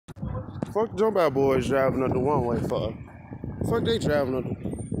Fuck Jumpout Boyz driving up the one way for. Fuck they driving up the.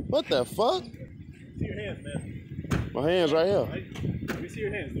 What the fuck? See your hands, man. My hands right here. Right? Let me see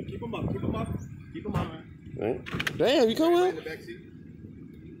your hands. Keep them up. Keep them up. Keep them up, man. Damn, you come In with? the back seat.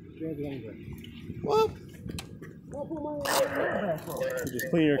 What? You just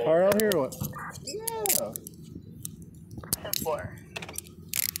clean your car out here or what? Yeah. 4.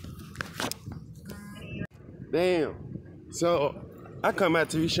 Damn. So I come out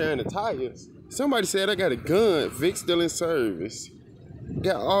to be sharing the tires. Somebody said I got a gun. Vic still in service.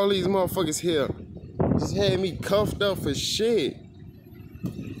 Got all these motherfuckers here. Just had me cuffed up for shit.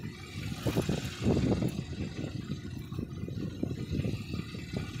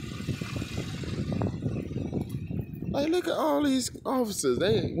 Like, look at all these officers.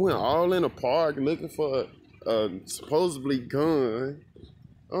 They went all in the park looking for a supposedly gun.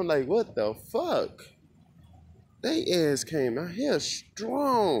 I'm like, what the fuck? They ass came out here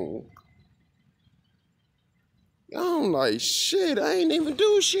strong. I'm like, shit, I ain't even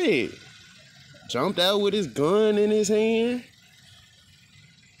do shit. Jumped out with his gun in his hand.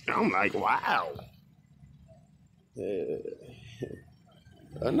 I'm like, wow.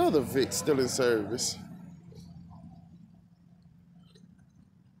 Another Vic still in service.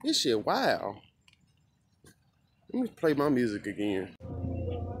 This shit, wow. Let me play my music again.